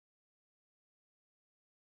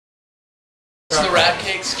It's the Raft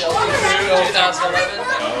Skeleton Crew 2011.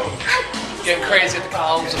 Getting crazy at the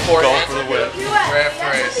columns of Fort. Going for the whip. Raft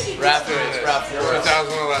race. 2011.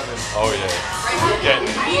 Oh yeah.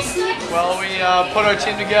 Well, we put our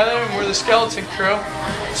team together and we're the Skeleton Crew.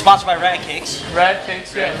 Sponsored by Rad Cakes. Rad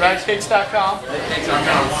Cakes, yeah. Radcakes.com. We're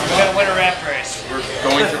gonna win a raft race. We're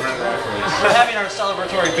going to run a raft race. We're having our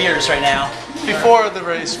celebratory beers right now. Before the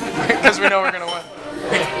race, because we know we're gonna win.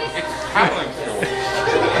 It's howling cool.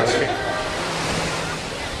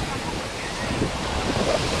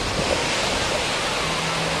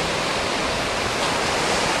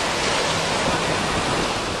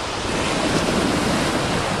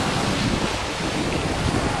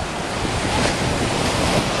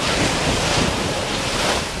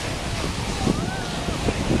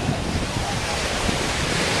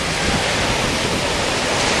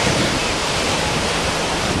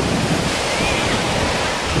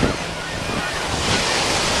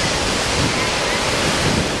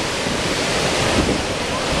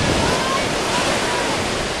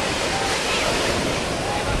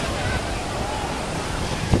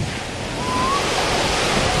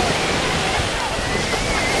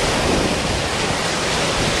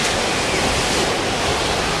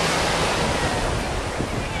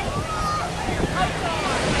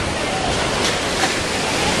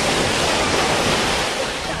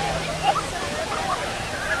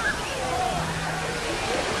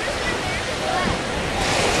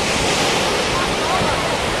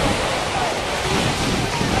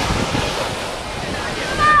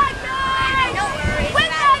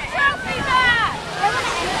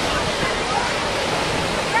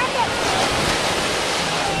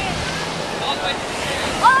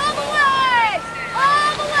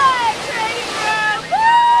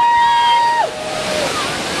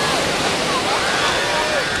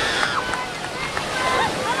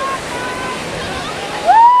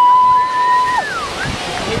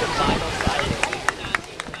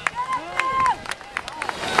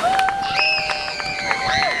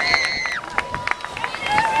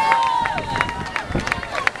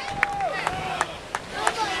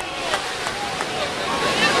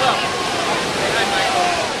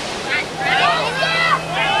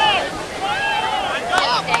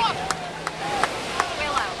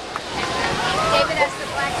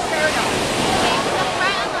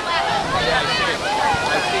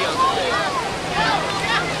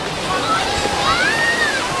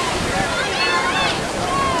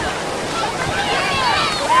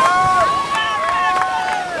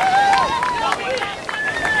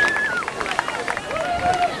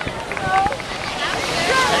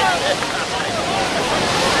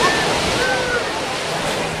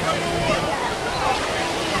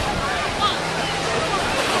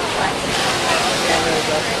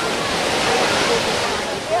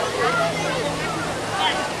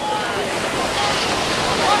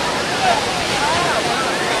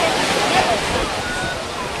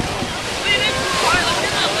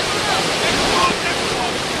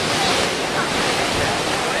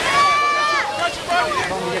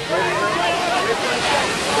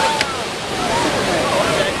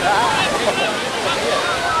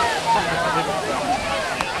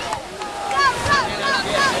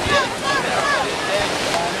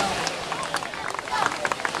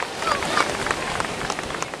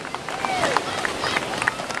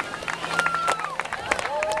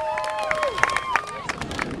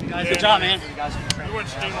 Good job, man. You weren't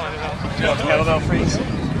streamlined enough. Kettlebell freaks.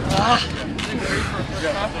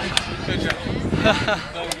 Good job.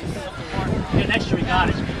 Yeah, next year we got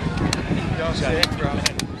it. Sick, bro.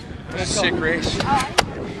 Sick race.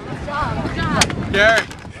 Gary.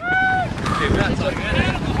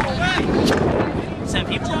 Send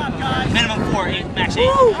people. Minimum 4, 8, max 8.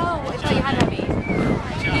 Oh, I thought you had to be.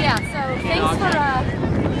 Yeah, so thanks for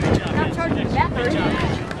not charging the battery.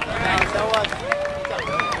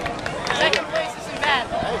 Second place isn't bad.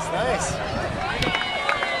 Nice, nice.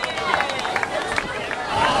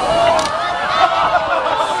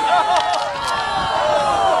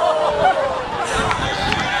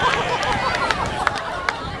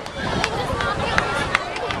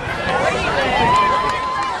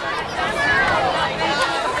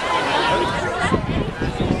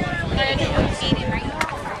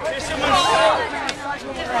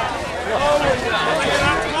 Oh,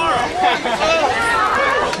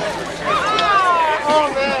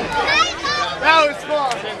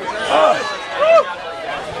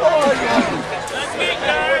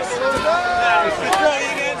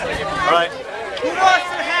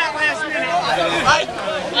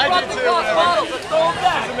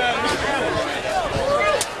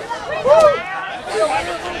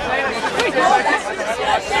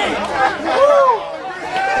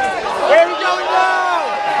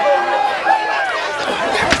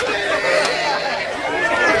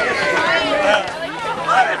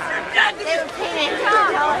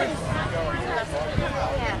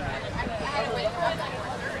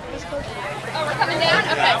 Oh, we're coming down?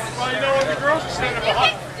 Okay. Well, you know what? The girls are standing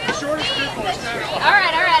behind. The shortest people are standing behind. All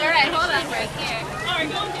right. Hold on right here.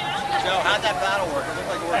 So how'd that battle work? It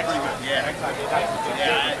looked like it worked pretty good. Yeah.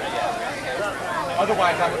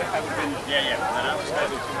 Otherwise, I would have been. Yeah. And I was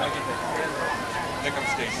good. Here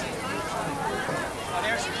comes Stacy. Oh,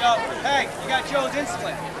 there's Joe. Hey, you got Joe's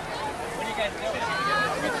insulin. What are you guys doing?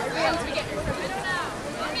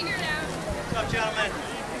 What's up, gentlemen?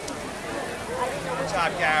 Good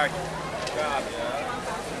job, Gary. Good job,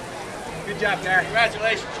 yeah. Good job, Gary.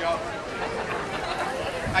 Congratulations, Joe.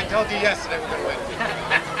 I told you yesterday we're going to win.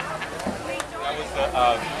 That was the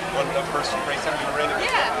one of the first race that we were in.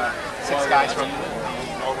 Yeah. 6 guys from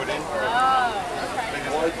Norwood in. Oh,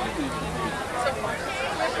 okay. So,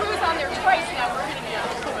 who was on there twice now? We're hitting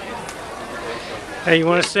out. Hey, you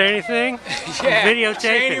want to say anything? Yeah. Videotaping.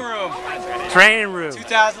 Training room. Training room.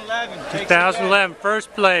 2011. 2011,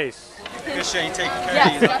 first place. Good show. You take care of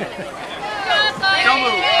Yes, you. definitely. Don't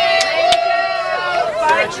move.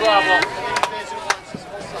 You're in trouble.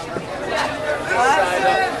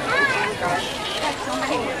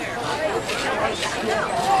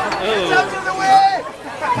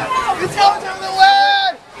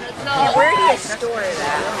 Where do you store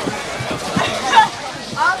that?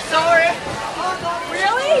 I'm sorry.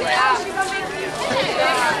 Really? Yeah. You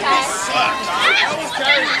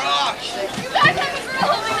guys have a girl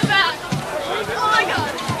holding the back. Oh my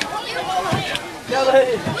god. Move over.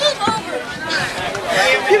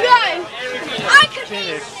 You guys, I could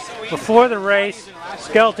be. Before the race,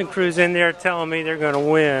 skeleton crew's in there telling me they're going to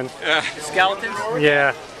win. Skeletons?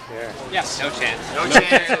 Yeah. Yes. No chance. No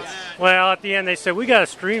chance. Well, at the end they said we got to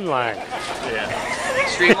streamline.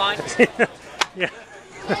 Streamline? Yeah.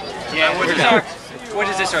 Yeah. What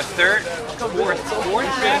is this, our third? Fourth? One.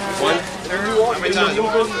 How many times?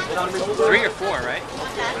 3 or 4, right?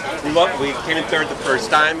 We came in third the first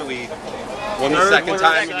time, and we won the second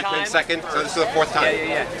time, and we came second, so this is the 4th time.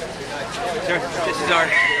 Yeah. So this is our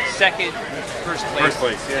second first place. First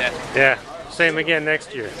place, yeah. Yeah. Same again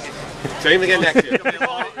next year. Same again next year.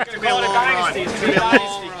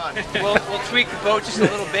 We'll tweak the boat just a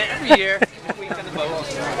little bit every year.